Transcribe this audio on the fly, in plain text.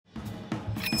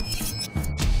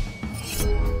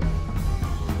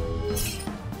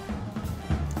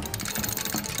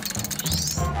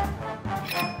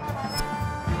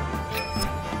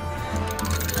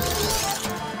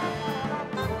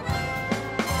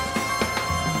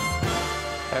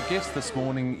Our guest this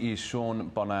morning is Shaun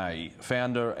Bonétt,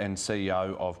 founder and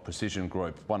CEO of Precision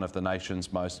Group, one of the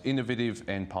nation's most innovative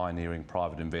and pioneering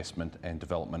private investment and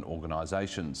development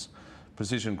organisations.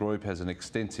 Precision Group has an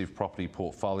extensive property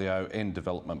portfolio and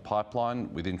development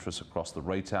pipeline with interests across the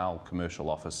retail,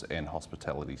 commercial office and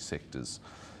hospitality sectors.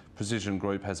 Precision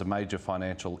Group has a major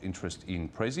financial interest in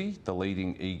Prezi, the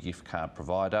leading e-gift card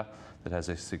provider that has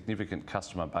a significant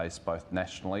customer base both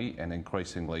nationally and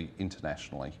increasingly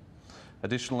internationally.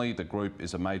 Additionally, the group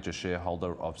is a major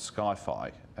shareholder of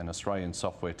SkyFi, an Australian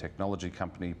software technology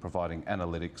company providing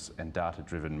analytics and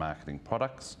data-driven marketing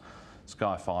products.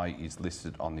 SkyFi is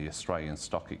listed on the Australian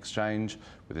Stock Exchange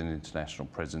with an international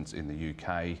presence in the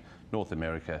UK, North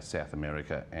America, South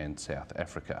America and South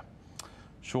Africa.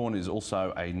 Shaun is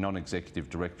also a non-executive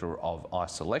director of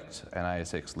iSelect, an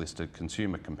ASX-listed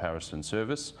consumer comparison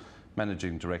service,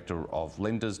 managing director of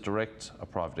Lenders Direct, a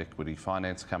private equity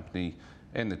finance company,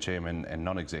 and the chairman and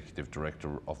non-executive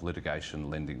director of Litigation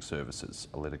Lending Services,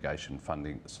 a litigation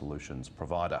funding solutions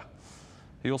provider.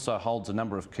 He also holds a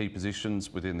number of key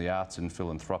positions within the arts and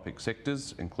philanthropic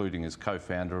sectors, including as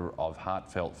co-founder of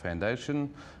Heartfelt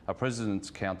Foundation, a President's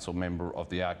Council member of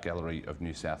the Art Gallery of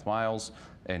New South Wales,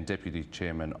 and deputy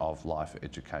chairman of Life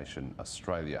Education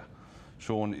Australia.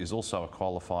 Shaun is also a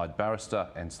qualified barrister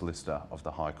and solicitor of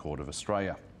the High Court of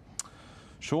Australia.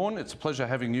 Shaun, it's a pleasure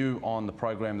having you on the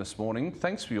program this morning.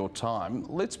 Thanks for your time.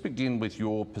 Let's begin with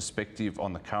your perspective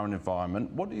on the current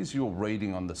environment. What is your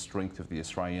reading on the strength of the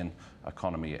Australian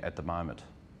economy at the moment?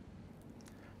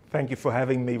 Thank you for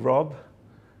having me, Rob.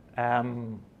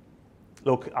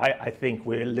 Look, I think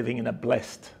we're living in a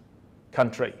blessed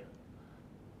country.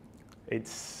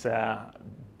 It's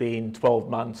been 12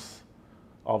 months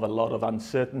of a lot of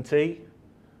uncertainty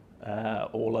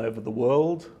all over the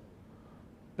world.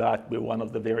 But we're one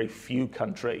of the very few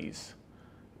countries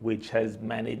which has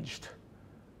managed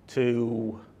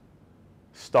to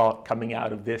start coming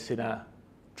out of this in a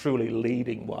truly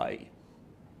leading way.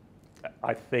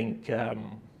 I think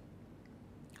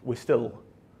we're still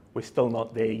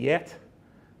not there yet,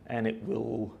 and it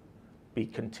will be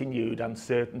continued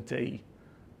uncertainty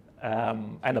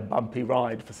and a bumpy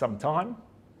ride for some time.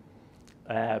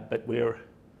 But we're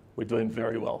doing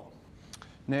very well.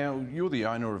 Now, you're the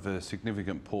owner of a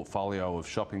significant portfolio of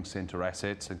shopping centre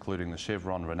assets, including the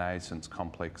Chevron Renaissance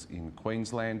Complex in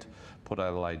Queensland, Port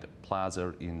Adelaide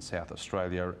Plaza in South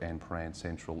Australia and Prahran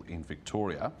Central in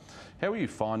Victoria. How are you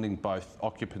finding both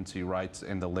occupancy rates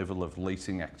and the level of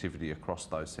leasing activity across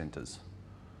those centres?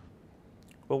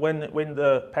 Well, when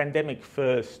the pandemic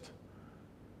first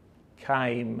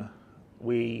came,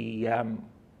 we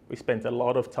spent a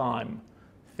lot of time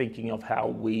thinking of how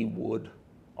we would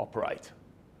operate.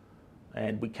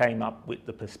 And we came up with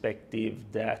the perspective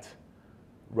that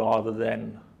rather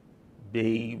than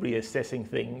be reassessing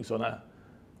things on a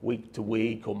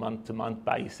week-to-week or month-to-month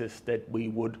basis, that we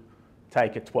would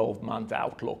take a 12-month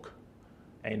outlook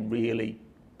and really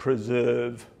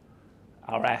preserve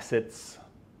our assets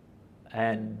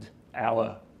and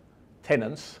our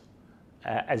tenants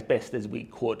as best as we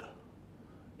could,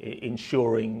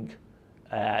 ensuring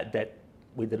that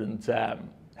we didn't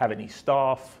have any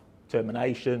staff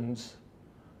terminations,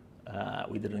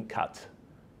 we didn't cut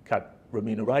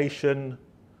remuneration.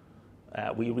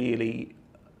 We really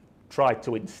tried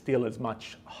to instill as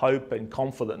much hope and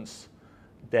confidence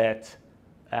that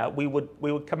we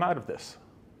would come out of this.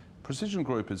 Precision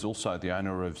Group is also the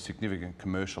owner of significant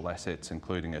commercial assets,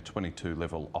 including a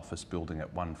 22-level office building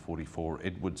at 144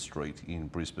 Edward Street in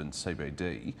Brisbane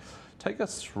CBD. Take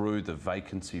us through the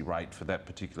vacancy rate for that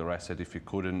particular asset, if you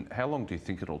could, and how long do you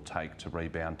think it'll take to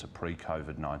rebound to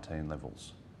pre-COVID-19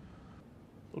 levels?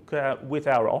 Look, with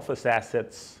our office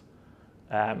assets,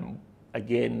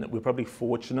 again, we're probably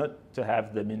fortunate to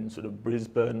have them in sort of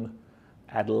Brisbane,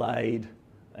 Adelaide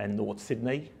and North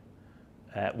Sydney,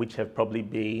 which have probably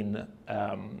been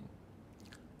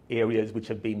areas which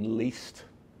have been least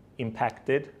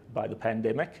impacted by the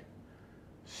pandemic.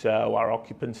 So our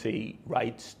occupancy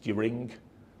rates during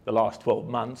the last 12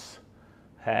 months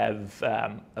have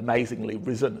amazingly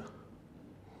risen.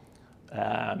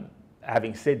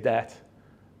 Having said that,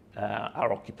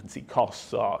 our occupancy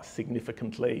costs are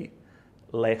significantly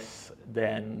less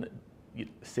than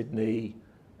Sydney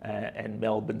and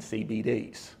Melbourne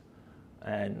CBDs.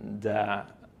 And I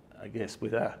guess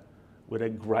with a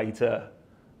greater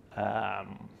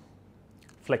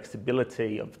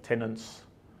flexibility of tenants,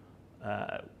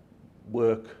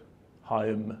 work,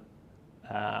 home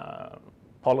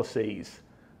policies,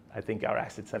 I think our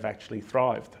assets have actually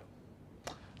thrived.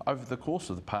 Over the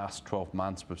course of the past 12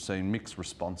 months, we've seen mixed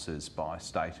responses by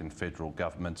state and federal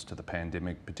governments to the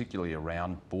pandemic, particularly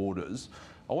around borders.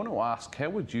 I want to ask, how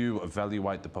would you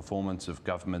evaluate the performance of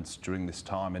governments during this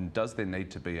time, and does there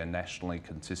need to be a nationally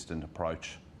consistent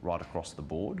approach right across the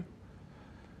board?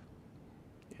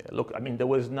 Yeah, look, I mean, there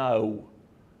was no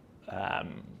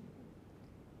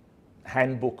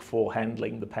handbook for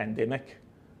handling the pandemic,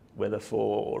 whether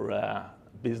for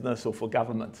business or for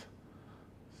government.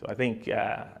 So I think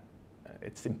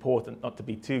it's important not to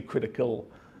be too critical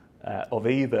of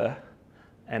either,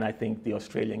 and I think the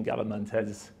Australian government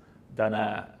has done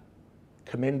a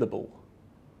commendable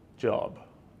job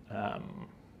on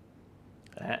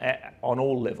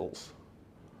all levels.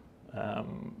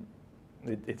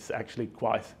 It's actually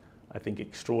quite, I think,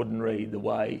 extraordinary the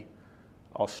way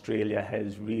Australia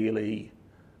has really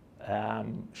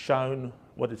shown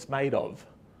what it's made of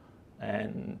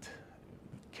and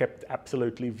kept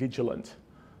absolutely vigilant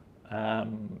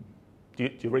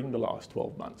during the last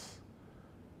 12 months.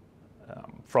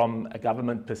 From a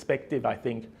government perspective, I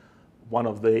think one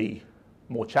of the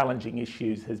more challenging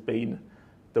issues has been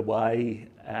the way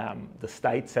the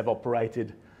states have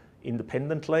operated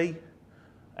independently,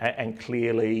 and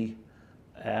clearly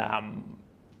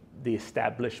the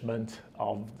establishment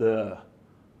of the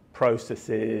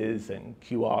processes and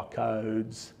QR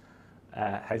codes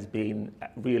has been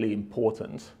really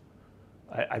important.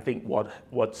 I think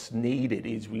what's needed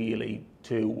is really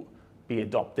to be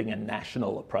adopting a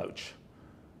national approach,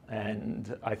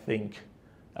 and I think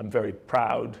I'm very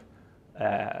proud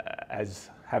as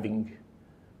having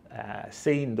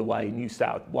seen the way New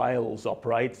South Wales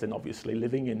operates, and obviously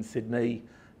living in Sydney,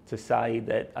 to say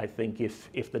that I think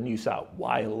if the New South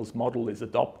Wales model is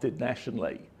adopted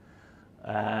nationally,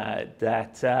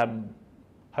 that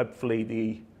hopefully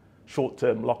the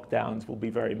short-term lockdowns will be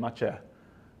very much a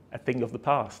thing of the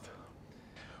past.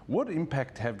 What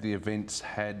impact have the events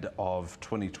had of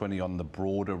 2020 on the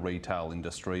broader retail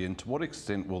industry, and to what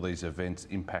extent will these events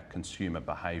impact consumer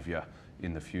behaviour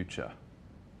in the future?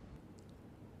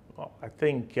 Well, I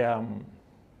think the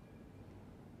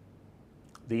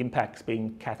impact's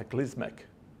been cataclysmic.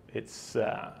 It's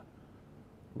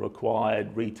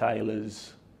required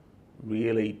retailers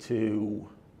really to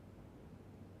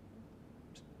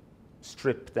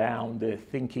strip down their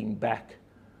thinking back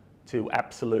to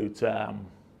absolute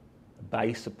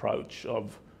base approach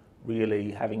of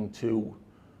really having to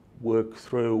work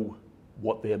through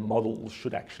what their models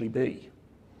should actually be.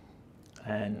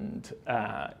 And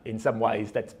in some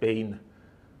ways that's been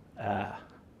an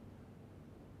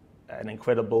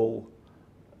incredible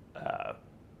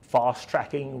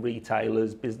fast-tracking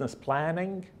retailers' business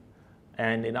planning,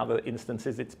 and in other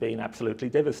instances it's been absolutely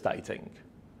devastating.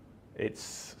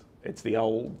 It's the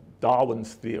old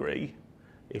Darwin's theory: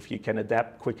 if you can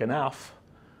adapt quick enough,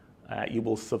 you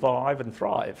will survive and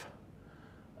thrive.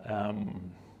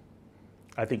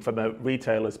 I think from a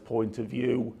retailer's point of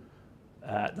view,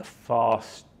 the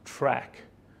fast track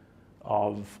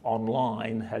of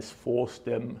online has forced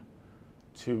them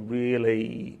to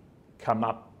really come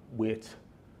up with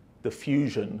the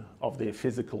fusion of their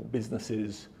physical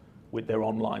businesses with their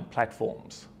online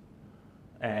platforms.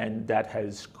 And that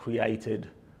has created,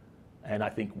 and I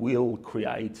think will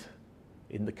create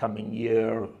in the coming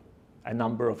year, a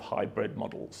number of hybrid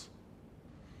models.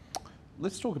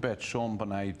 Let's talk about Shaun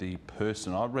Bonétt, the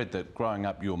person. I read that growing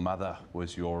up your mother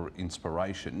was your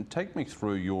inspiration. Take me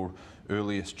through your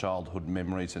earliest childhood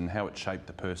memories and how it shaped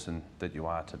the person that you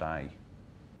are today.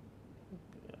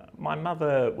 My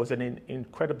mother was an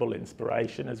incredible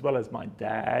inspiration, as well as my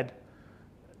dad.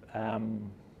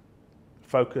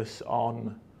 Focus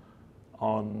on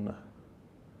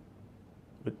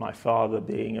with my father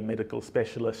being a medical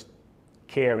specialist,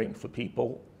 caring for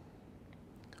people,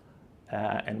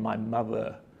 and my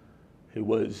mother, who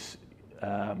was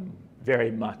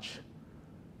very much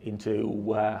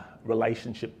into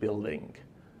relationship building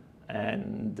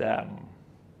and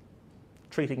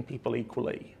treating people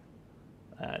equally,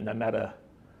 no matter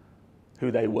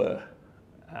who they were.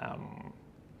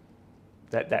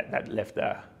 That left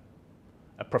a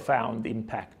profound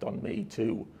impact on me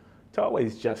to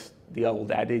always just the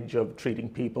old adage of treating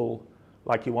people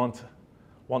like you want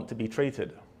to be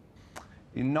treated.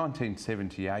 In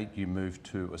 1978, you moved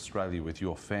to Australia with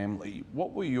your family.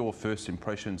 What were your first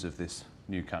impressions of this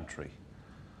new country?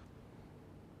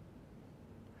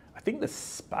 I think the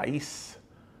space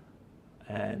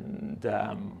and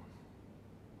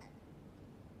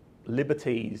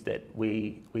liberties that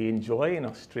we enjoy in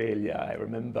Australia, I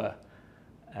remember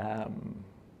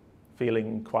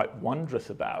feeling quite wondrous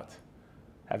about,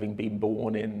 having been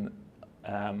born in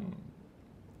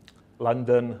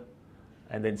London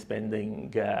and then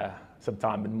spending some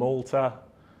time in Malta.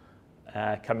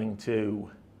 Coming to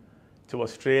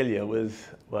Australia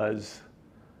was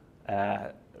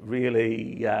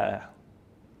really a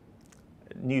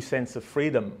new sense of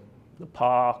freedom. The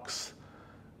parks,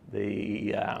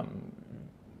 the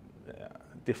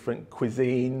different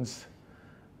cuisines,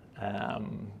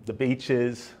 the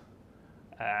beaches.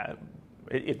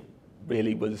 It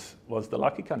really was the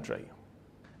lucky country.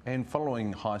 And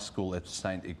following high school at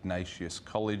St Ignatius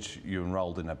College, you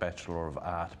enrolled in a Bachelor of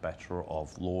Art, Bachelor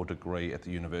of Law degree at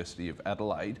the University of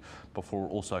Adelaide before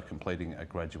also completing a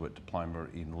graduate diploma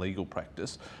in legal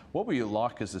practice. What were you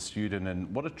like as a student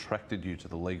and what attracted you to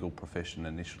the legal profession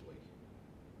initially?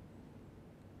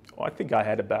 Well, I think I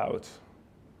had about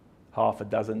half a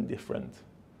dozen different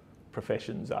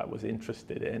professions I was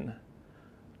interested in.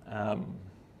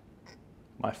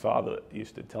 My father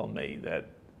used to tell me that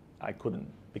I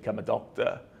couldn't become a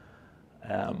doctor.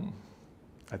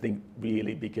 I think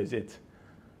really because it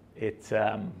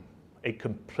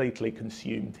completely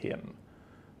consumed him.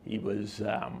 He was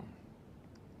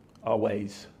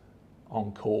always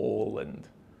on call, and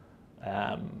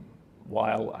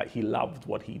while he loved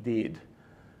what he did,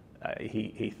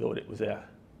 he thought it was a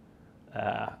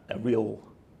real,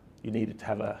 you needed to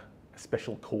have a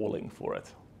special calling for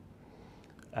it.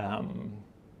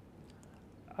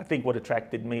 I think what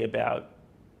attracted me about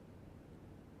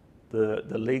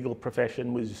the legal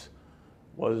profession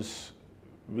was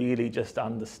really just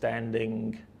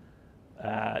understanding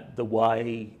the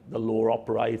way the law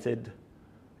operated.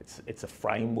 It's a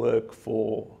framework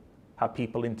for how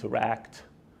people interact.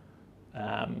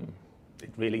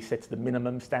 It really sets the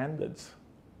minimum standards.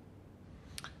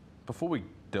 Before we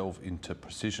delve into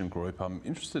Precision Group, I'm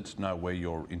interested to know where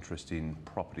your interest in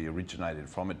property originated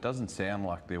from. It doesn't sound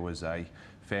like there was a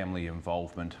family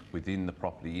involvement within the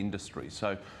property industry.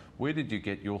 So where did you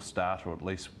get your start, or at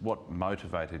least what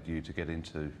motivated you to get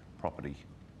into property?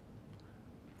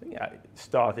 I think I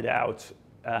started out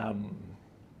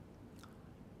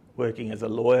working as a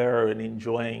lawyer and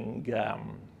enjoying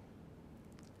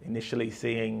initially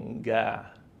seeing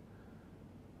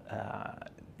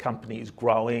companies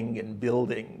growing and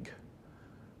building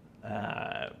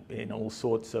in all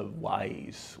sorts of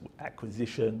ways,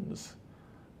 acquisitions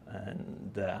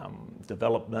and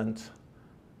development.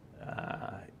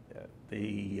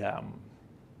 The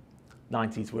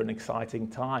 90s were an exciting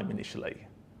time initially.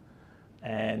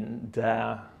 And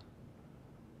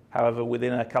however,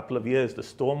 within a couple of years, the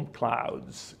storm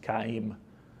clouds came,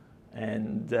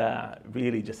 and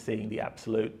really just seeing the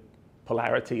absolute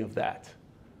polarity of that.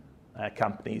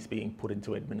 Companies being put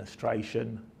into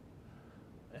administration,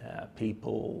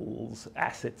 people's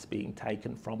assets being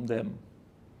taken from them.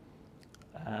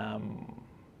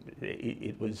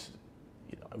 It was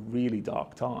a really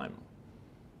dark time,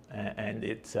 and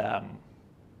it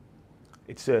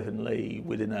certainly,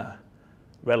 within a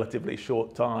relatively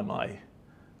short time, I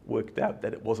worked out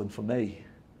that it wasn't for me.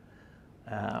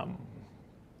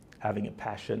 Having a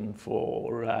passion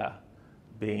for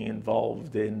being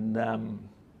involved in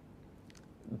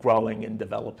growing and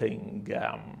developing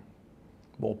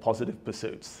more positive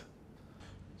pursuits.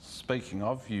 Speaking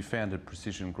of, you founded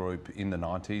Precision Group in the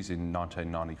 90s, in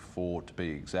 1994 to be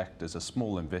exact, as a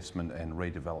small investment and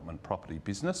redevelopment property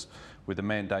business with a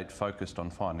mandate focused on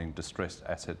finding distressed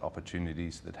asset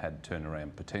opportunities that had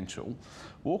turnaround potential.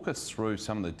 Walk us through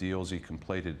some of the deals you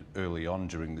completed early on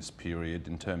during this period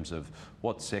in terms of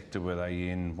what sector were they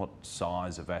in, what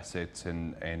size of assets,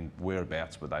 and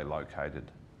whereabouts were they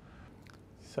located?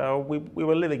 So we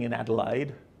were living in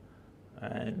Adelaide,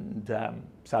 and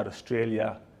South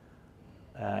Australia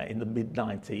in the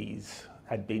mid-90s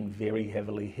had been very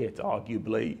heavily hit,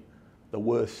 arguably the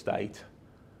worst state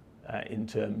in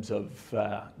terms of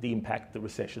the impact the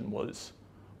recession was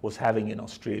having in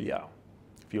Australia.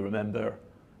 If you remember,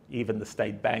 even the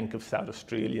State Bank of South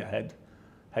Australia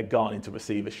had gone into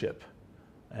receivership,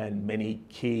 and many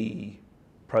key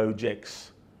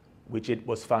projects which it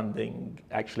was funding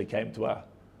actually came to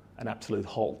an absolute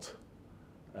halt.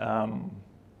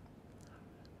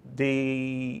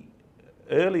 The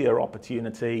earlier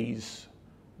opportunities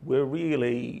were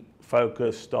really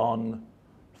focused on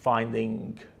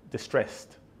finding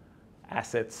distressed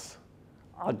assets,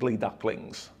 ugly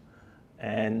ducklings,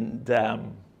 and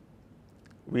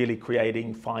really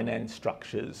creating finance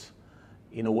structures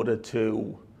in order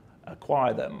to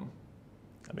acquire them.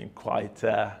 I mean, quite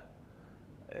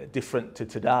different to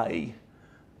today.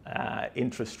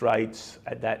 Interest rates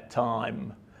at that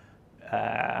time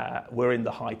were in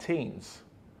the high teens.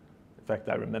 In fact,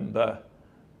 I remember,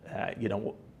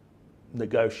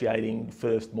 negotiating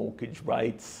first mortgage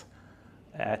rates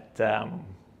at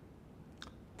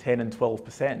 10 and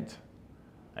 12%.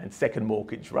 And second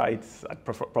mortgage rates, I'd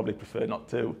probably prefer not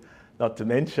to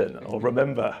mention or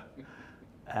remember.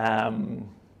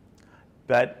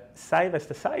 But save as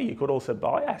to say, you could also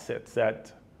buy assets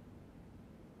at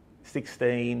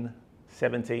 16,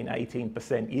 17,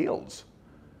 18% yields.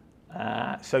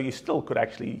 So you still could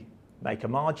actually make a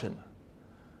margin.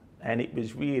 And it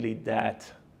was really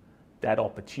that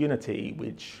opportunity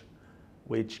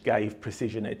which gave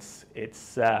Precision its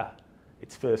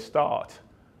first start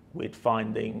with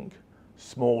finding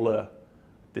smaller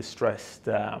distressed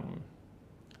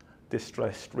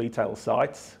retail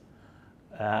sites,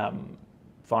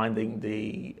 finding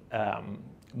the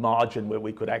margin where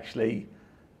we could actually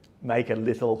make a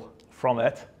little from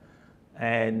it,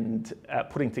 and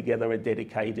putting together a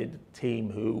dedicated team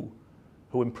who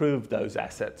improved those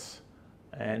assets.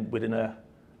 And within a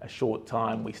short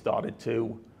time, we started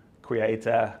to create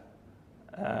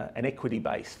an equity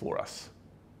base for us.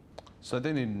 So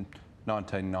then in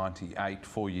 1998,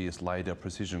 4 years later,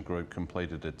 Precision Group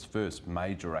completed its first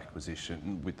major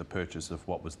acquisition with the purchase of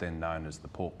what was then known as the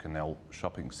Port Canal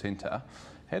Shopping Centre.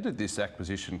 How did this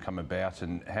acquisition come about,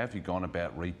 and how have you gone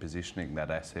about repositioning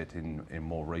that asset in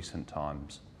more recent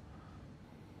times?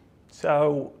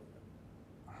 So,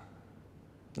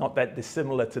 not that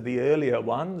dissimilar to the earlier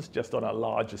ones, just on a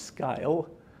larger scale.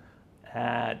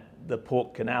 The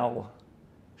Port Canal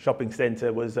Shopping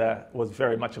Centre was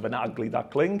very much of an ugly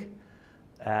duckling.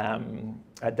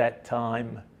 At that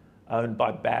time, owned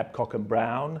by Babcock and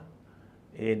Brown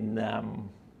in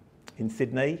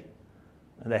Sydney,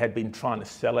 and they had been trying to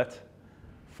sell it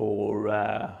for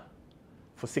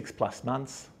 6+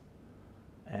 months,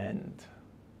 and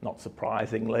not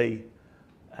surprisingly,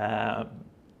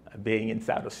 being in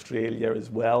South Australia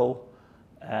as well,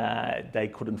 they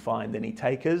couldn't find any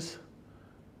takers.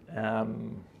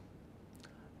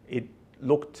 It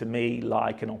looked to me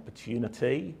like an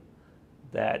opportunity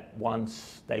that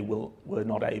once they were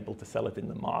not able to sell it in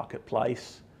the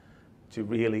marketplace, to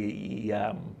really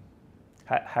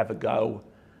have a go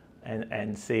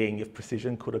and seeing if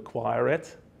Precision could acquire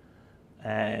it.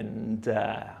 And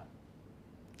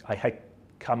I had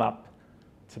come up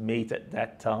to meet at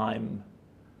that time,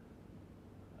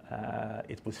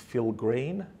 it was Phil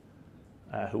Green,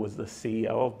 who was the CEO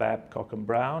of Babcock and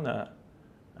Brown,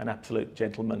 an absolute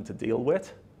gentleman to deal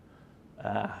with.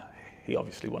 He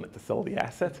obviously wanted to sell the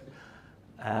asset.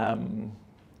 And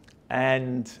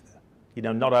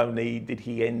not only did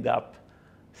he end up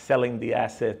selling the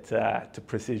asset to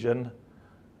Precision,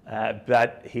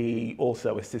 but he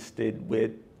also assisted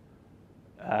with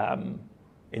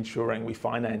ensuring we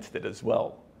financed it as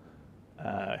well,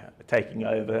 taking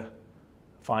over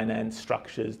finance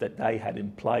structures that they had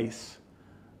in place,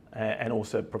 and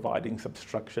also providing some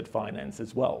structured finance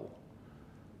as well.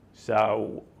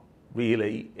 So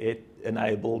really it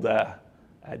enabled,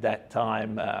 at that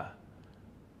time, a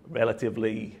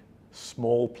relatively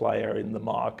small player in the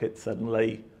market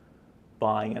suddenly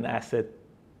buying an asset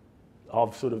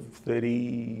of sort of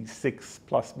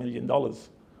 $36+ million,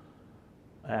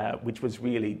 which was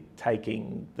really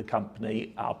taking the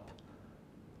company up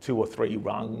 2 or 3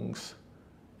 rungs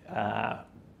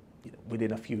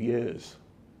within a few years.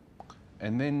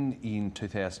 And then in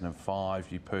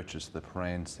 2005, you purchased the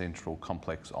Prahran Central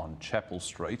complex on Chapel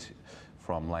Street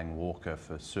from Lang Walker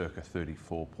for circa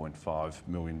 $34.5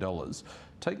 million.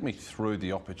 Take me through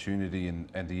the opportunity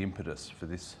and the impetus for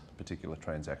this particular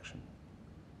transaction.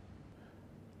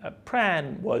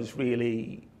 Prahran was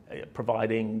really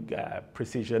providing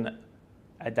Precision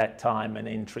at that time an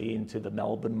entry into the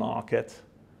Melbourne market.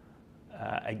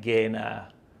 Again,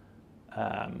 a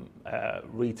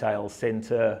retail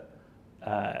centre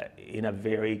in a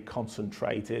very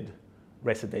concentrated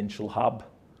residential hub.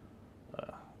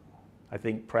 I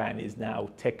think Prahran is now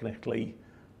technically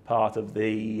part of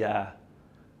the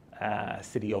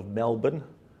city of Melbourne,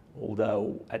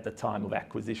 although at the time of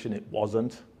acquisition it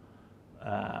wasn't.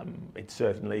 It's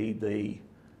certainly the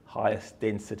highest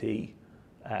density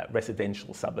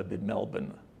residential suburb in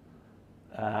Melbourne,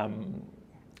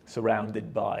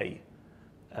 surrounded by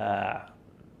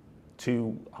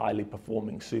 2 highly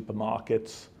performing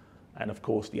supermarkets, and of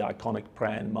course the iconic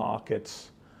Prahran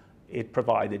markets. It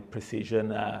provided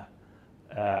Precision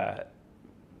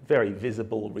very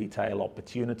visible retail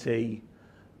opportunity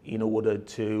in order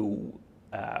to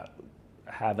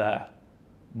have a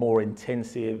more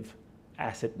intensive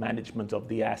asset management of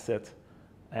the asset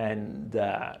and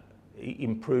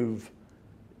improve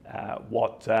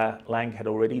what Lang had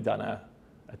already done a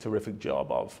terrific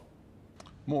job of.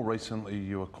 More recently,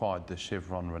 you acquired the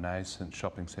Chevron Renaissance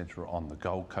shopping centre on the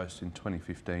Gold Coast in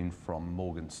 2015 from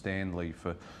Morgan Stanley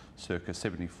for circa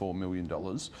 $74 million.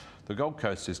 The Gold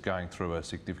Coast is going through a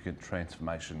significant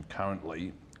transformation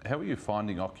currently. How are you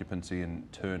finding occupancy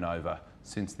and turnover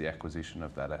since the acquisition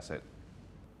of that asset?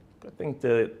 I think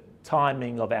the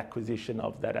timing of acquisition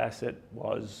of that asset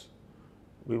was,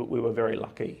 we were very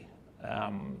lucky.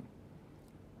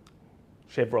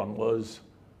 Chevron was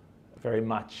very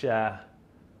much,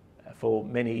 for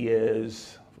many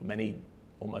years,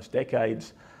 almost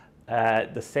decades,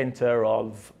 the centre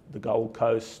of the Gold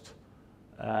Coast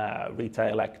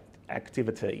retail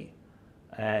activity.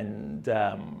 And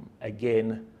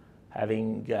again,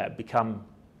 having become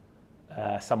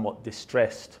somewhat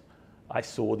distressed, I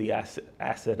saw the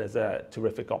asset as a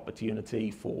terrific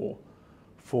opportunity for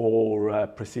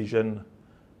Precision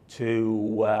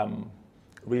to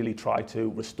really try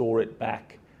to restore it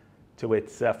back to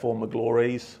its former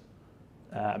glories,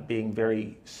 being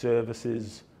very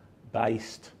services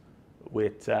based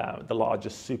with the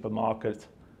largest supermarket,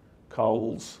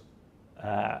 Coles,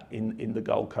 in the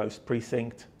Gold Coast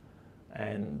precinct,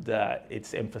 and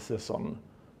its emphasis on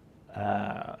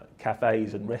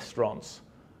cafes and restaurants.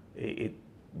 It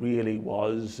really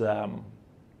was, I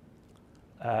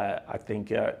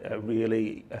think, a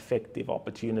really effective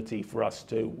opportunity for us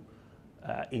to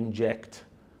inject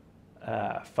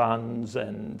funds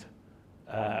and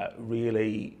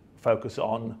really focus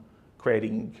on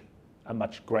creating a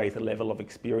much greater level of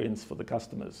experience for the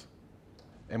customers.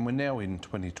 And we're now in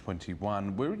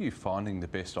 2021. Where are you finding the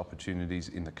best opportunities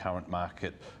in the current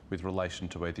market with relation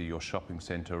to either your shopping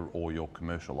centre or your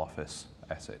commercial office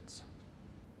assets?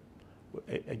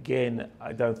 Again,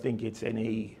 I don't think it's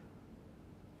any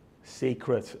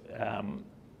secret. I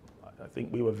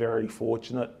think we were very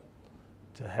fortunate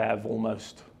to have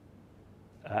almost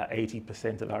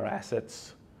 80% of our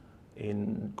assets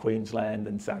in Queensland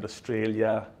and South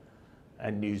Australia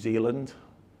and New Zealand.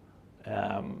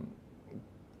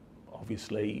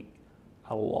 Obviously,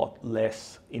 a lot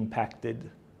less impacted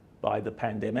by the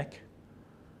pandemic.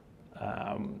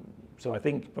 So I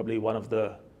think probably one of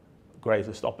the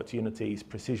greatest opportunities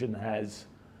Precision has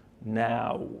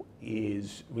now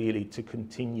is really to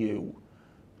continue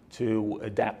to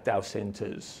adapt our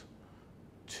centres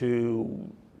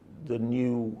to the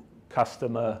new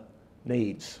customer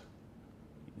needs.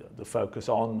 The focus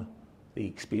on the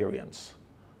experience,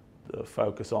 the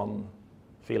focus on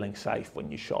feeling safe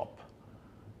when you shop,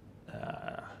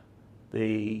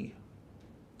 the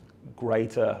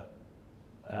greater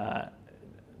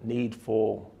need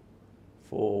for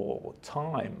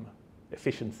time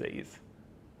efficiencies.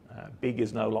 Big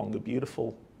is no longer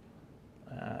beautiful.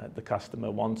 The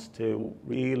customer wants to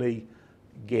really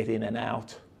get in and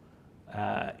out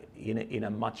in a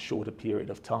much shorter period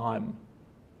of time.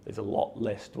 There's a lot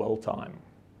less dwell time.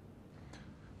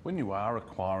 When you are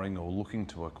acquiring or looking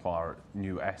to acquire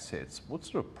new assets, what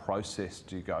sort of process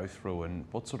do you go through and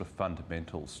what sort of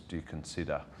fundamentals do you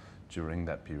consider during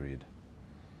that period?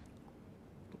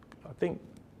 I think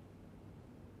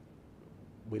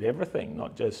with everything,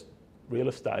 not just real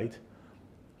estate,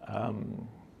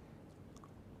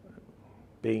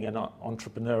 being an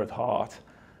entrepreneur at heart,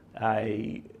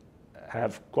 I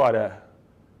have quite a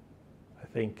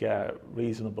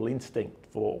reasonable instinct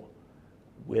for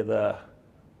whether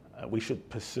we should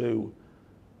pursue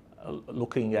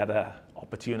looking at an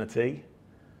opportunity.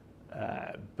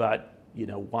 But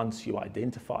once you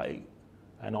identify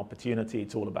an opportunity,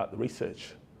 it's all about the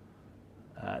research.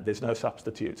 There's no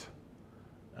substitute.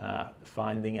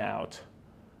 Finding out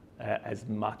as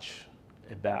much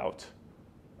about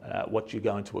what you're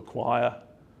going to acquire.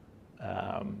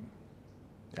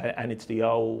 And it's the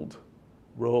old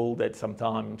rule that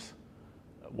sometimes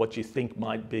what you think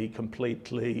might be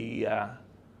completely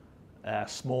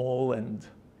small and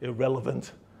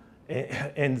irrelevant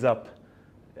ends up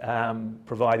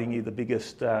providing you the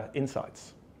biggest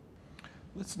insights.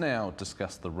 Let's now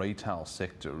discuss the retail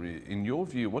sector. In your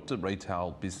view, what do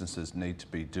retail businesses need to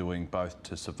be doing both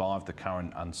to survive the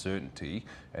current uncertainty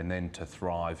and then to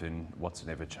thrive in what's an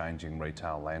ever-changing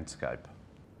retail landscape?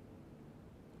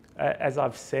 As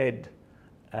I've said,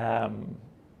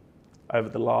 over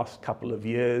the last couple of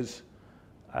years,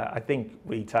 I think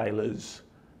retailers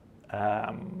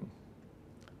are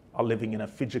living in a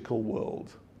phygital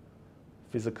world,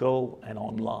 physical and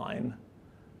online,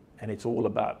 and it's all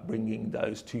about bringing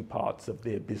those two parts of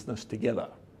their business together.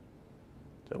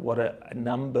 So what a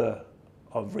number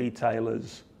of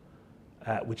retailers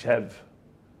which have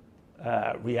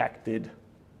reacted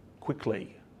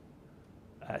quickly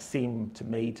seem to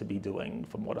me to be doing,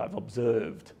 from what I've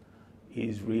observed,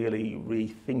 is really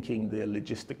rethinking their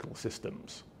logistical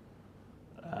systems.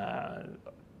 I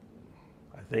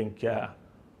think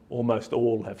almost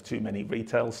all have too many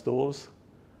retail stores,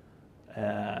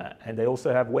 and they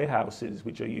also have warehouses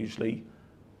which are usually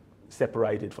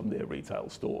separated from their retail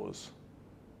stores.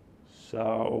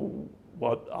 So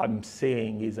what I'm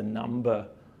seeing is a number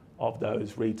of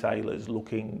those retailers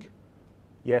looking,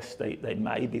 yes, they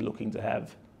may be looking to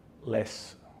have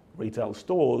less retail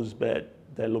stores, but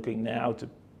they're looking now to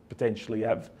potentially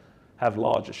have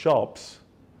larger shops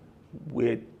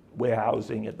with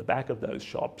warehousing at the back of those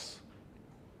shops,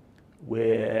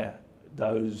 where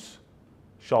those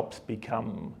shops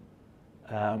become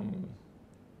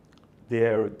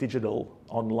their digital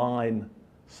online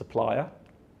supplier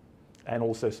and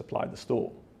also supply the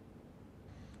store.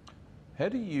 How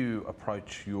do you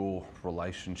approach your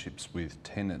relationships with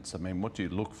tenants? I mean, what do you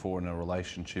look for in a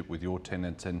relationship with your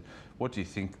tenants, and what do you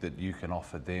think that you can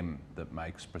offer them that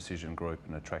makes Precision Group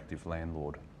an attractive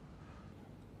landlord?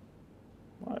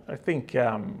 I think,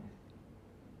 again,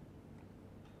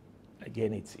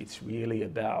 it's really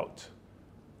about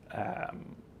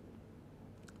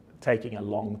taking a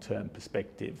long-term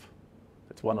perspective.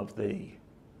 It's one of the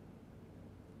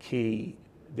key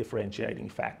differentiating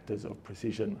factors of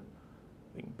Precision.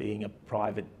 I think being a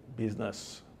private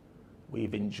business,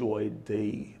 we've enjoyed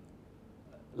the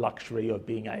luxury of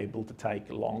being able to take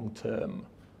long-term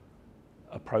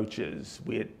approaches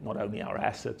with not only our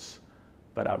assets,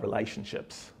 but our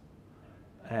relationships,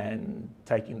 and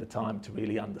taking the time to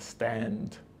really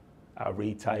understand our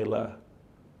retailer,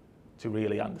 to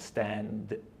really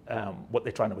understand what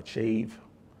they're trying to achieve,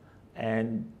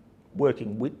 and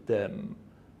working with them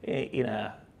in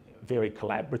a very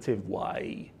collaborative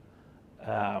way,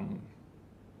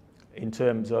 in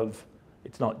terms of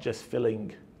it's not just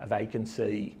filling a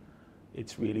vacancy,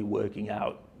 it's really working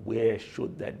out where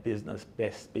should that business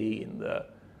best be in the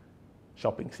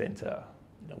shopping centre.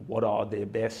 What are their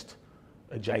best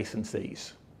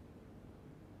adjacencies?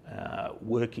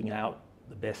 Working out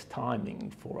the best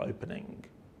timing for opening,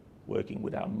 working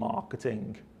with our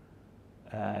marketing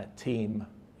team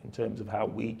in terms of how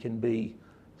we can be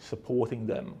supporting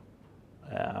them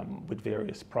with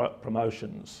various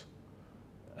promotions,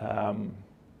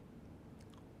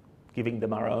 giving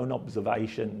them our own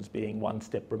observations, being one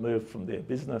step removed from their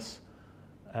business,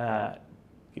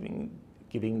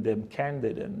 giving them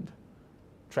candid and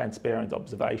transparent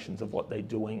observations of what they're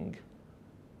doing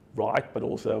right, but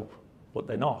also what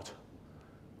they're not.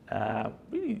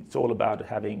 Really, it's all about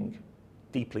having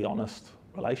deeply honest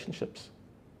relationships.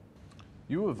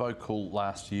 You were vocal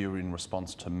last year in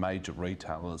response to major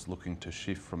retailers looking to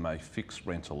shift from a fixed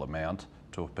rental amount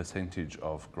to a percentage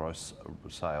of gross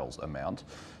sales amount.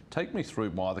 Take me through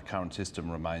why the current system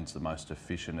remains the most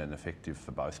efficient and effective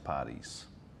for both parties.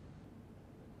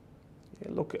 Yeah,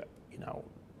 look,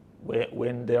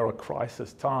 when there are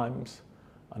crisis times,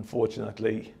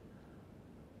 unfortunately,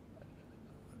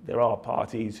 there are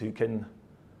parties who can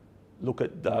look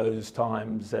at those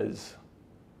times as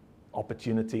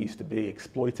opportunities to be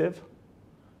exploitive,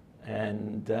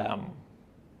 and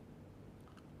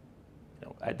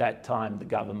at that time the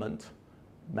government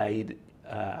made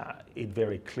it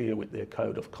very clear with their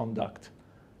code of conduct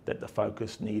that the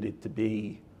focus needed to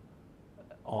be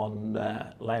on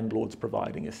landlords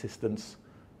providing assistance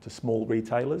to small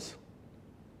retailers,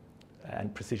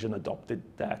 and Precision adopted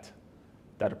that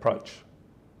approach.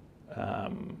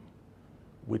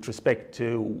 With respect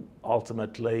to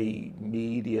ultimately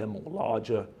medium or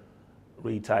larger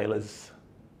retailers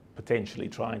potentially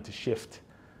trying to shift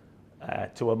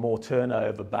to a more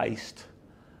turnover-based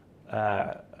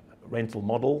rental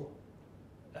model,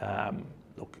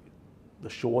 look, the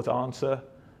short answer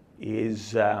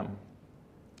is I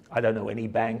don't know any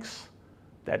banks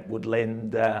that would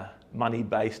lend money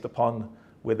based upon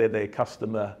whether their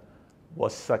customer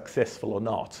was successful or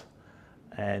not.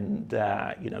 And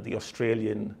the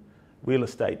Australian real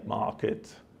estate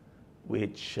market,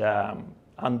 which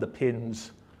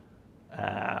underpins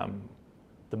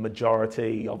the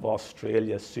majority of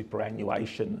Australia's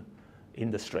superannuation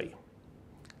industry,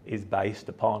 is based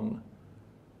upon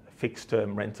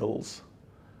fixed-term rentals,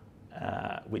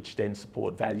 which then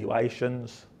support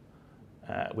valuations,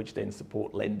 which then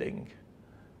support lending.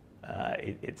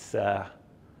 It's a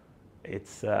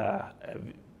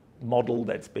model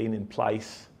that's been in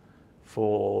place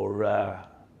for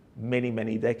many,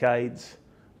 many decades,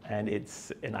 and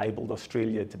it's enabled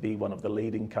Australia to be one of the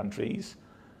leading countries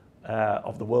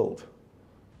of the world.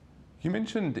 You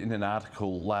mentioned in an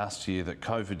article last year that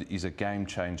COVID is a game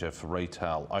changer for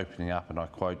retail, opening up, and I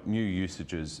quote, new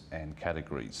usages and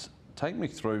categories. Take me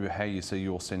through how you see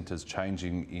your centres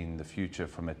changing in the future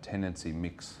from a tenancy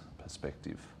mix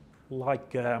perspective.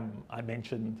 Like I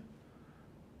mentioned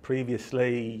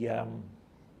previously,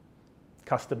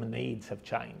 customer needs have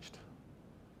changed.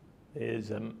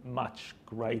 There's a much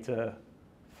greater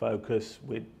focus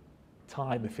with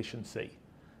time efficiency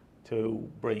to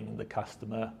bring the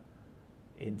customer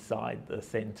inside the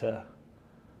centre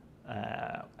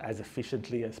as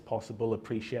efficiently as possible,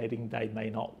 appreciating they may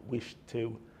not wish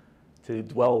to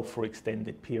dwell for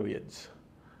extended periods.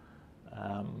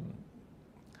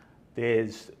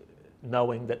 There's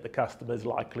knowing that the customer is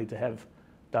likely to have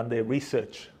done their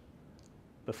research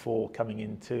before coming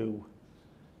into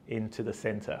the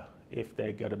centre if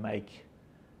they're going to make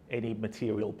any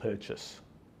material purchase.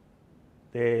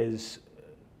 There's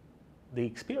the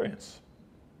experience,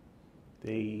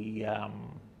 the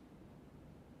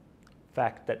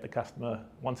fact that the customer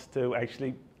wants to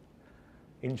actually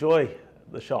enjoy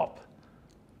the shop,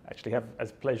 actually have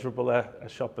as pleasurable a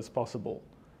shop as possible.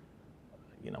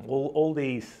 You know, all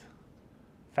these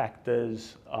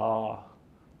factors are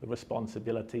the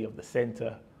responsibility of the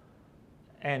centre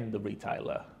and the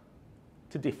retailer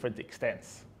to different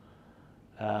extents.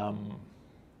 And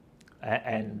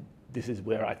this is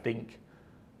where I think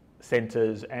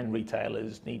centres and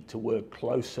retailers need to work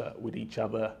closer with each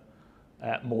other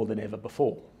more than ever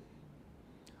before.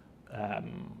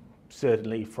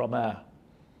 Certainly from a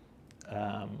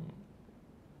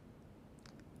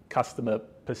customer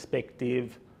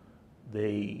perspective,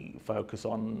 the focus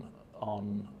on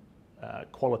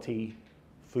quality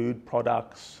food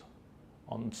products,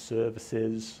 on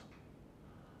services,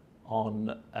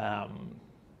 on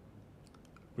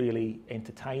really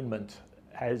entertainment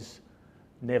has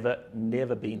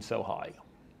never been so high,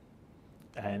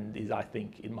 and is, I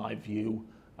think, in my view,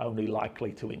 only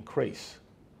likely to increase.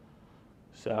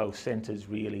 So centres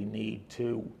really need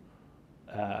to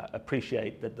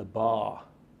appreciate that the bar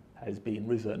has been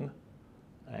risen,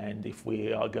 and if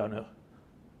we are going to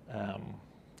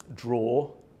draw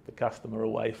the customer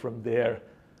away from their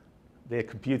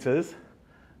computers,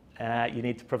 you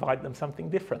need to provide them something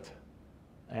different.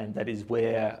 And that is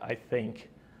where I think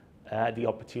the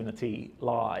opportunity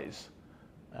lies.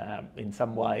 In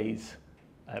some ways,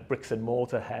 bricks and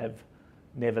mortar have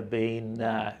never been,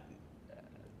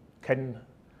 can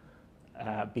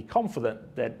be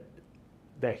confident that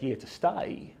they're here to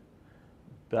stay,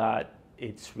 but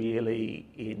it's really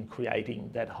in creating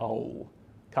that whole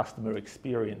customer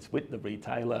experience with the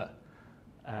retailer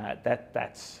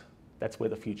that's where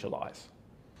the future lies.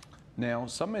 Now,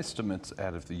 some estimates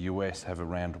out of the US have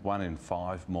around 1 in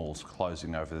 5 malls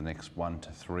closing over the next 1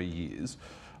 to 3 years.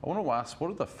 I want to ask, what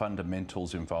are the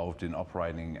fundamentals involved in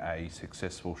operating a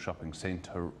successful shopping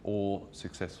centre or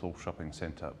successful shopping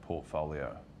centre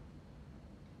portfolio?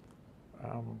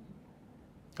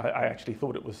 I actually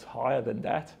thought it was higher than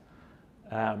that.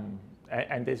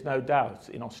 And there's no doubt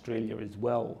in Australia as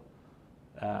well,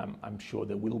 I'm sure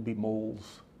there will be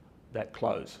malls that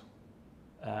close.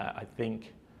 I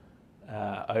think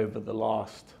over the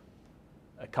last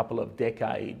couple of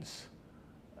decades,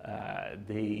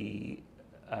 the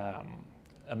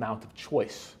amount of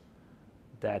choice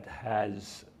that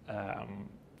has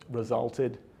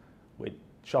resulted with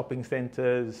shopping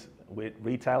centres, with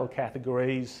retail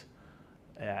categories,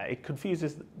 it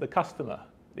confuses the customer.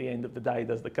 At the end of the day,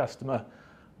 does the customer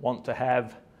want to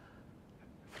have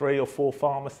 3 or 4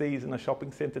 pharmacies in a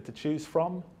shopping centre to choose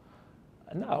from?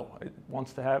 No, it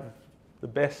wants to have the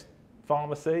best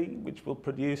pharmacy, which will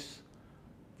produce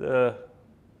the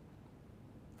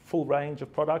full range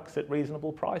of products at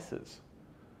reasonable prices.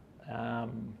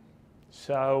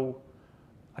 So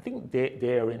I think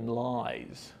therein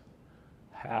lies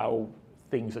how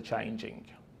things are changing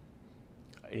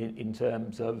in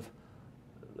terms of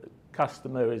the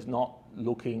customer is not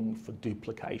looking for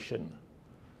duplication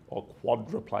or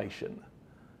quadruplation.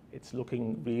 It's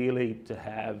looking really to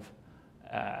have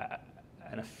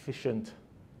an efficient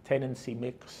tenancy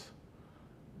mix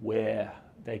where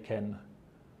they can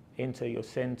enter your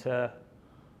centre,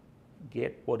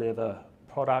 get whatever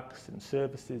products and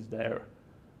services they're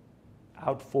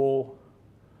out for,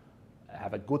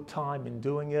 have a good time in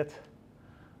doing it,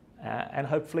 and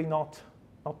hopefully not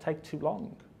take too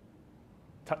long.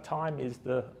 Time is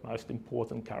the most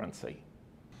important currency.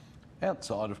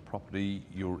 Outside of property,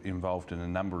 you're involved in a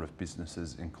number of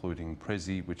businesses, including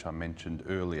Prezzy, which I mentioned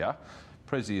earlier.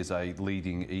 Prezzy is a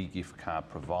leading e-gift card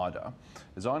provider.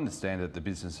 As I understand it, the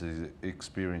business has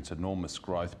experienced enormous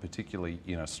growth, particularly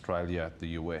in Australia, the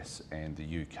US and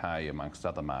the UK, amongst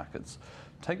other markets.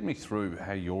 Take me through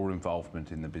how your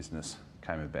involvement in the business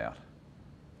came about.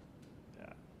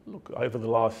 Look, over the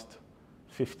last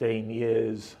 15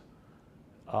 years,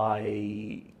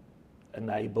 I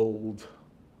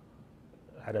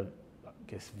had a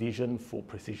vision for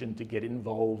Precision to get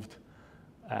involved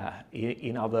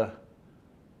in other,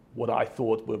 what I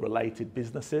thought were related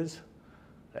businesses.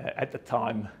 At the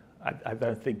time, I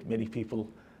don't think many people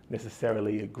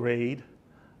necessarily agreed.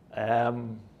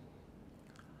 And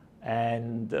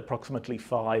approximately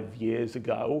 5 years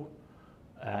ago,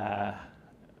 I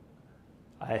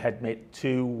had met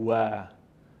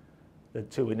the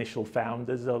two initial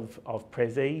founders of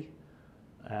Prezi,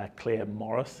 Claire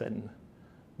Morris and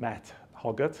Matt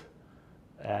Hoggett,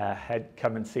 had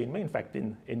come and seen me, in fact,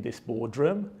 in this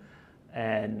boardroom,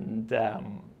 and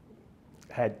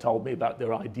had told me about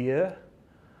their idea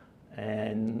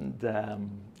and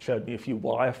showed me a few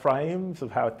wireframes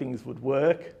of how things would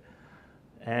work.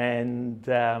 And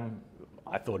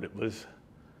I thought it was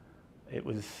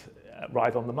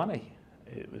right on the money.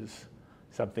 It was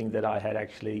something that I had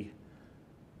actually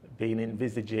been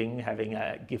envisaging, having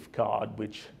a gift card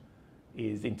which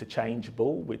is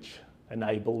interchangeable, which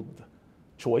enabled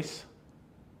choice,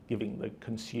 giving the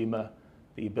consumer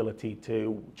the ability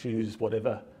to choose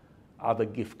whatever other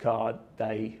gift card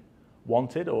they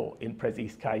wanted, or in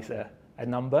Prezi's case, a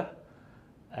number.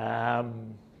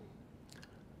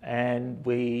 And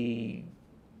we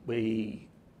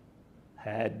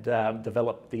had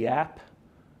developed the app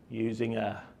using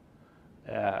a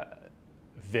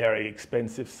very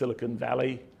expensive Silicon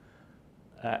Valley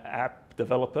app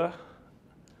developer,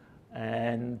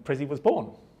 and Prezi was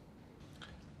born.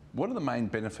 What are the main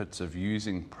benefits of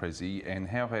using Prezi, and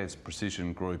how has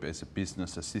Precision Group as a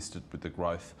business assisted with the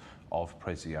growth of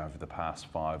Prezi over the past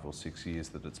 5 or 6 years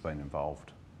that it's been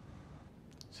involved?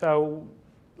 So,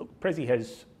 look, Prezi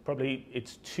has probably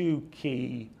its two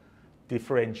key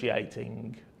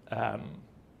differentiating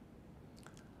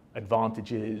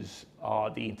advantages are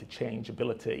the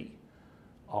interchangeability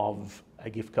of a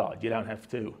gift card. You don't have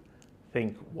to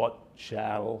think, what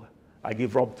shall I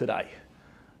give Rob today?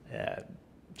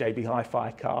 JB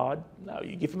Hi-Fi card? No,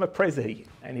 you give him a Prezi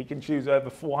and he can choose over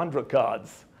 400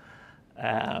 cards.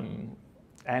 And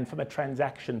from a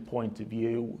transaction point of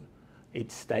view,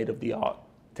 it's state-of-the-art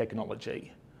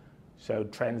technology. So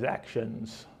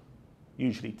transactions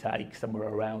usually take somewhere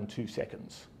around 2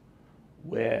 seconds,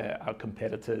 where our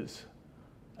competitors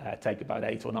take about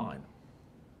 8 or 9.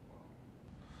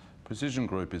 Precision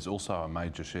Group is also a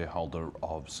major shareholder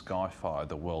of Skyfi,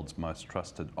 the world's most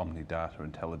trusted omni-data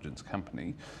intelligence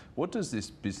company. What does this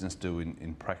business do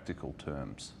in practical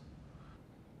terms?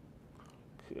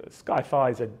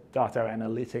 Skyfi is a data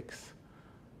analytics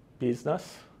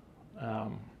business,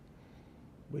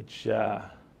 which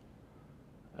a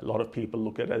lot of people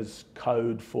look at as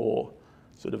code for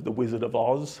sort of the Wizard of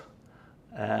Oz.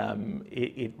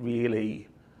 It really,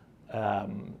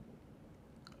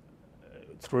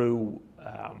 through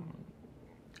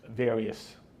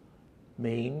various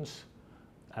means,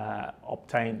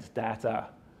 obtains data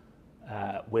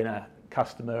when a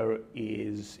customer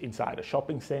is inside a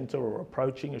shopping centre or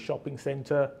approaching a shopping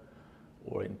centre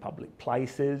or in public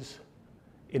places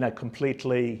in a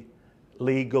completely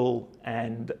legal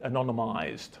and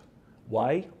anonymised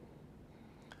way,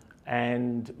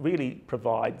 and really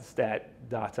provides that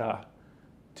data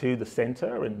to the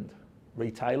centre and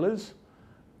retailers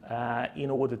in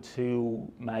order to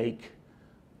make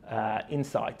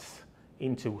insights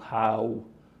into how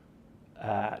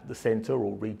the centre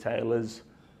or retailers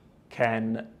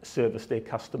can service their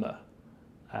customer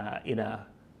in a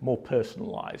more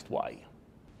personalised way.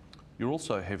 You're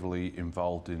also heavily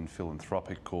involved in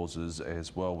philanthropic causes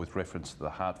as well, with reference to the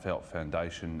Heartfelt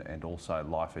Foundation and also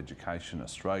Life Education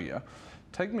Australia.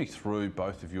 Take me through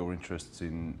both of your interests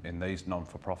in these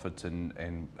non-for-profits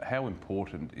and how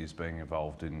important is being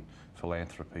involved in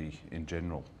philanthropy in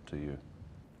general to you?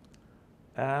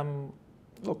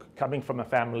 Look, coming from a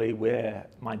family where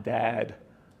my dad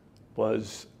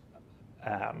was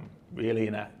really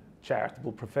in a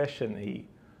charitable profession,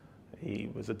 he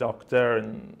was a doctor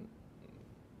and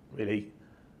really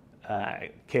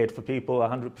cared for people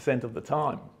 100% of the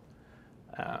time.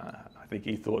 I think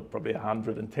he thought probably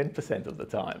 110% of the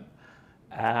time.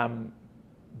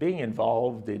 Being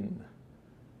involved in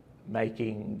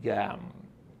making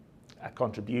a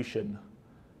contribution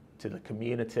to the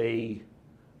community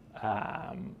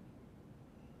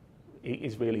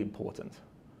is really important.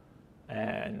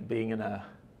 And being in a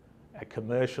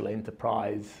commercial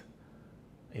enterprise,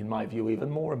 in my view, even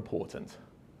more important.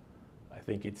 I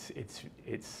think it's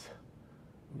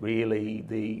really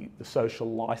the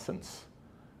social license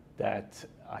that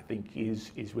I think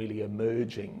is really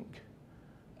emerging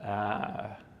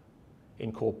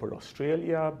in corporate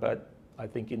Australia, but I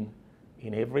think in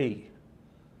in every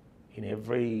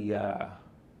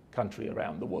country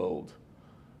around the world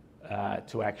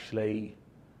to actually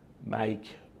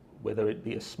make, whether it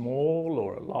be a small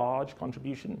or a large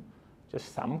contribution,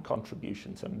 just some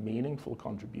contribution, some meaningful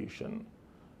contribution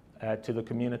to the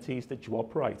communities that you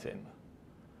operate in.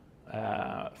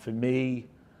 For me,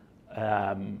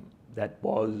 that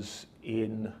was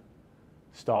in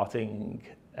starting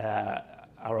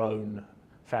our own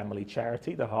family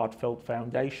charity, the Heartfelt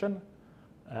Foundation,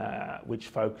 which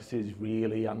focuses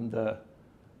really under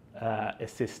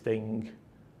assisting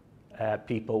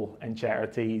people and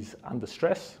charities under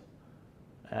stress,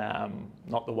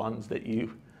 not the ones that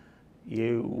you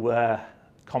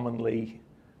commonly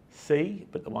see,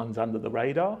 but the ones under the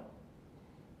radar.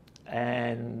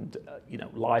 And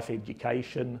life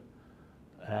education,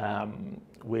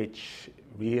 which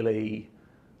really,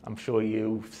 I'm sure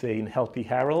you've seen Healthy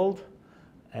Harold,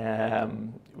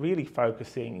 really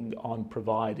focusing on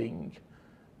providing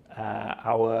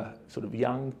our sort of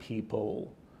young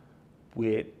people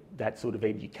with that sort of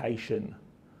education,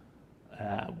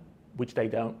 which they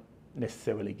don't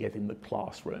necessarily get in the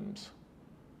classrooms,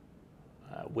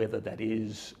 whether that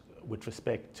is with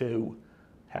respect to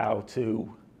how to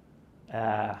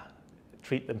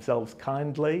treat themselves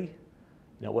kindly,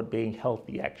 what being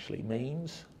healthy actually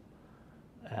means,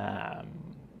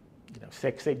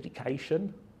 sex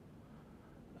education,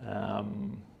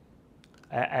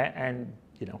 and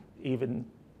even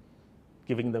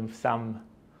giving them some,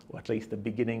 or at least the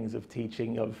beginnings of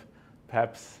teaching of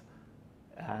perhaps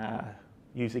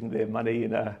using their money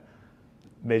in a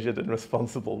measured and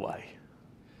responsible way.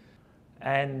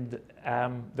 And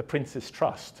the Prince's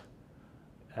Trust,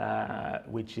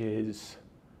 which is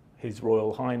His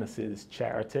Royal Highness's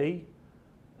charity,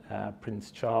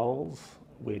 Prince Charles,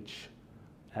 which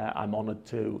I'm honoured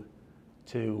to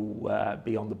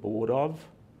be on the board of,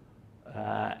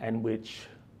 and which,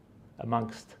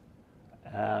 amongst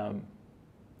a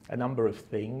number of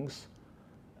things,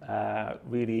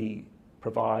 really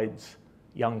provides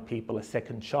young people a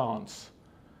second chance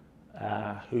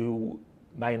who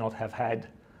may not have had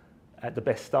the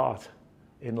best start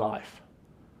in life.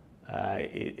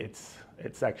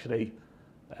 It's actually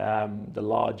the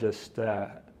largest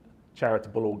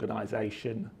charitable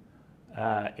organisation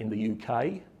in the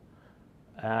UK,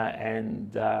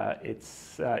 and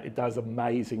it does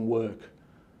amazing work,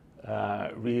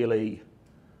 really,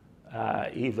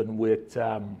 even with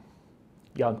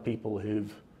young people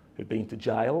who've been to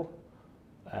jail.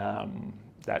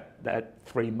 That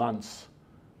 3 months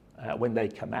when they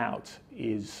come out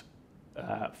is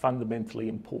fundamentally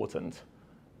important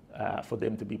for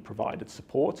them to be provided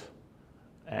support,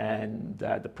 and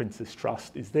the Prince's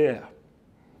Trust is there.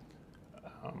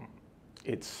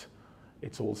 It's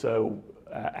also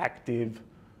active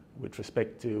with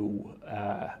respect to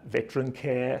veteran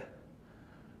care,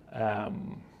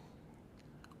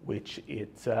 which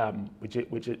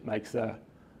it makes a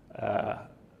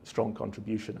strong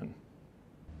contribution in.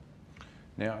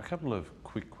 Now, a couple of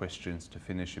quick questions to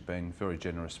finish. You've been very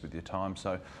generous with your time,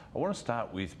 so I want to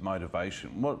start with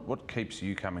motivation. What keeps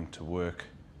you coming to work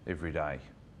every day?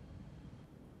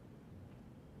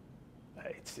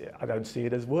 I don't see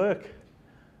it as work.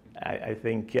 I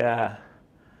think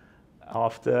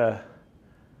after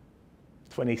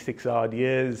 26 odd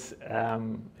years,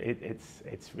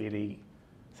 it's really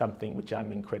something which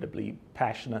I'm incredibly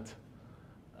passionate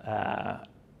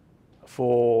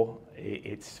for.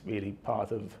 It's really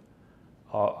part of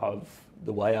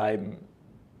the way I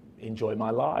enjoy my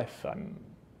life. I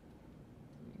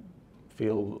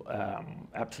feel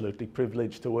absolutely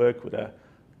privileged to work with a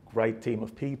great team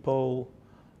of people,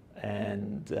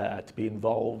 and to be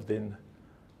involved in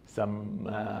some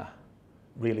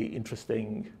really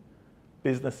interesting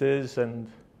businesses,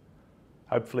 and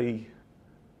hopefully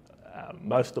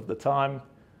most of the time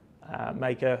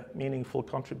make a meaningful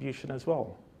contribution as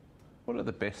well. What are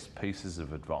the best pieces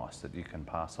of advice that you can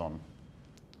pass on?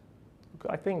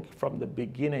 I think from the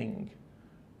beginning,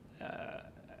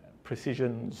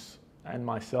 Precisions and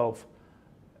myself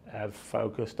have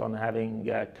focused on having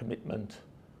a commitment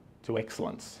to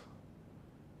excellence,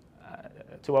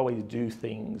 to always do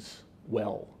things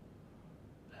well,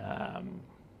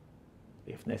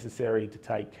 if necessary to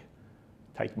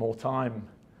take more time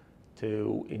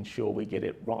to ensure we get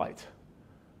it right.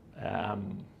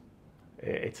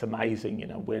 It's amazing,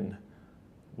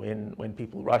 when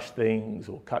people rush things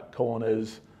or cut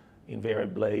corners,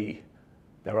 invariably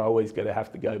they're always going to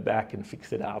have to go back and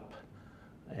fix it up,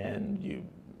 and you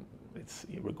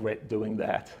regret doing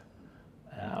that.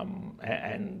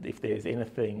 And if there's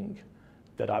anything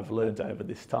that I've learned over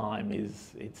this time,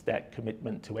 it's that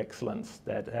commitment to excellence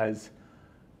that has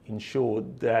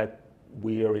ensured that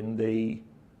we are in the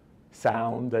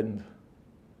sound and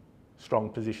strong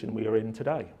position we are in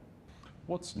today.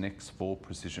 What's next for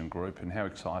Precision Group, and how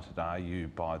excited are you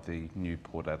by the new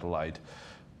Port Adelaide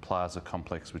Plaza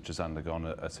complex, which has undergone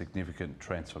a significant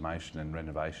transformation and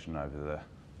renovation over the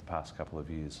past couple of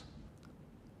years?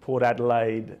 Port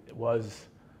Adelaide was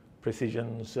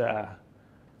Precision's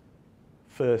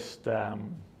first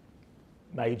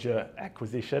major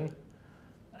acquisition.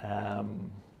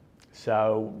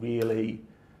 So really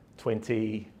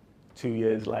 22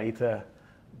 years later,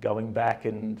 going back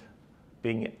and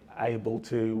being able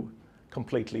to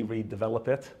completely redevelop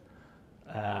it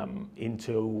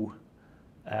into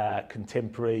a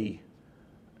contemporary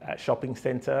shopping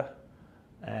centre,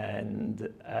 and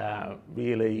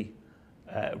really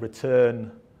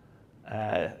return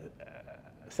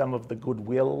some of the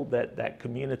goodwill that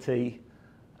community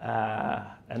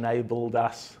enabled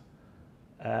us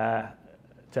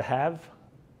to have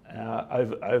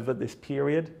over this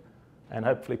period, and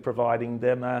hopefully providing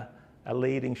them a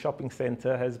leading shopping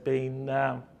centre has been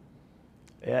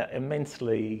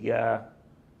immensely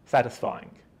satisfying.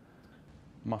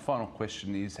 My final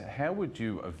question is, how would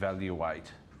you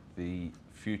evaluate the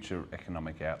future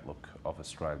economic outlook of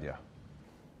Australia?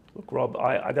 Look, Rob,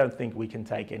 I don't think we can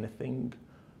take anything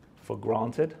for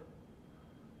granted,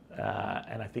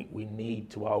 and I think we need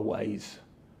to always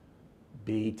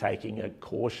be taking a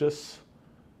cautious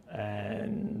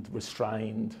and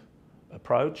restrained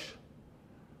approach,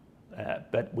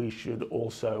 but we should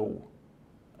also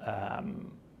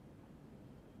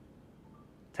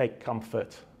take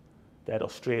comfort that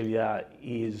Australia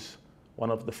is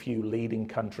one of the few leading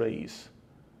countries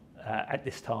at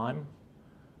this time,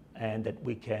 and that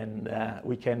we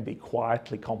can be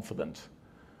quietly confident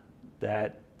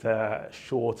that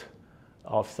short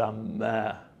of some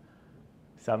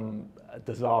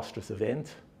disastrous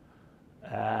event,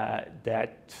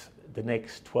 that the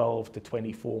next 12 to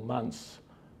 24 months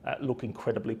look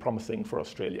incredibly promising for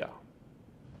Australia.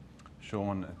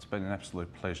 Shaun, it's been an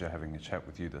absolute pleasure having a chat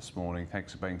with you this morning.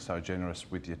 Thanks for being so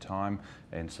generous with your time,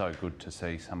 and so good to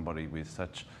see somebody with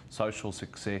such social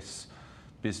success,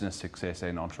 business success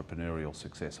and entrepreneurial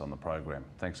success on the program.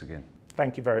 Thanks again.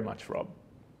 Thank you very much, Rob.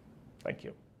 Thank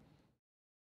you.